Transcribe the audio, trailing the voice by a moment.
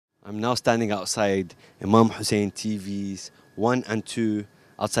I'm now standing outside Imam Hussein TV's 1 and 2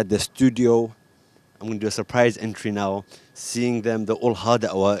 outside the studio. I'm going to do a surprise entry now. Seeing them, they're all hard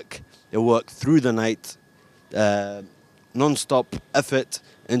at work. They work through the night, non-stop effort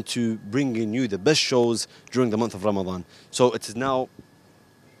into bringing you the best shows during the month of Ramadan. So it is now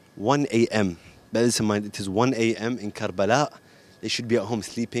 1 a.m. Bear this in mind, it is 1 a.m. in Karbala. They should be at home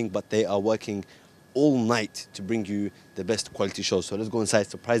sleeping, but they are working all night to bring you the best quality shows. So let's go inside,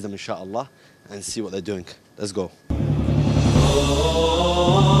 surprise them inshallah, and see what they're doing. Let's go.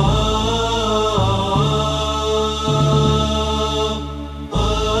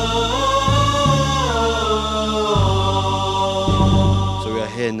 So we are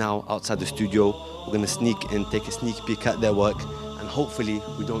here now outside the studio. We're going to sneak in, take a sneak peek at their work, and hopefully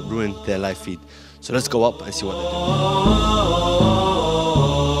we don't ruin their live feed. So let's go up and see what they're doing.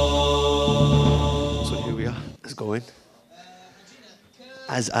 So here we are, let's go in.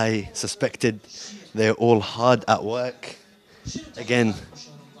 As I suspected, they're all hard at work. Again,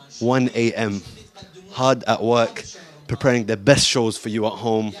 1 a.m. hard at work, preparing the best shows for you at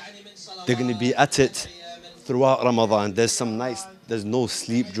home. They're going to be at it throughout Ramadan. There's some nights, there's no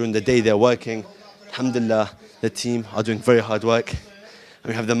sleep during the day, they're working. Alhamdulillah, the team are doing very hard work. And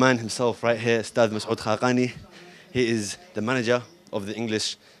we have the man himself right here, Ustad Masoud Khaqani. He is the manager of the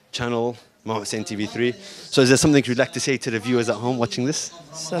English channel, IMAM HUSSEIN TV 3. So is there something you'd like to say to the viewers at home watching this?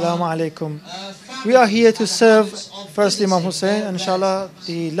 Assalamu alaikum. We are here to serve firstly Imam Hussein and inshallah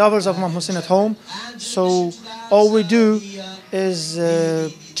the lovers of Imam Hussein at home. So all we do is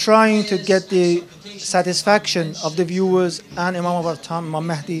trying to get the satisfaction of the viewers and Imam of our time, Imam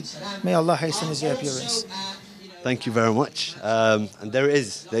Mahdi. May Allah hasten his appearance. Thank you very much. And there it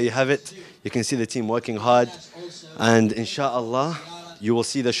is. There you have it. You can see the team working hard. And inshallah, you will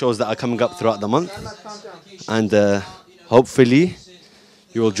see the shows that are coming up throughout the month. And hopefully,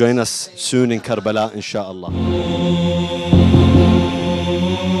 you will join us soon in Karbala, inshallah.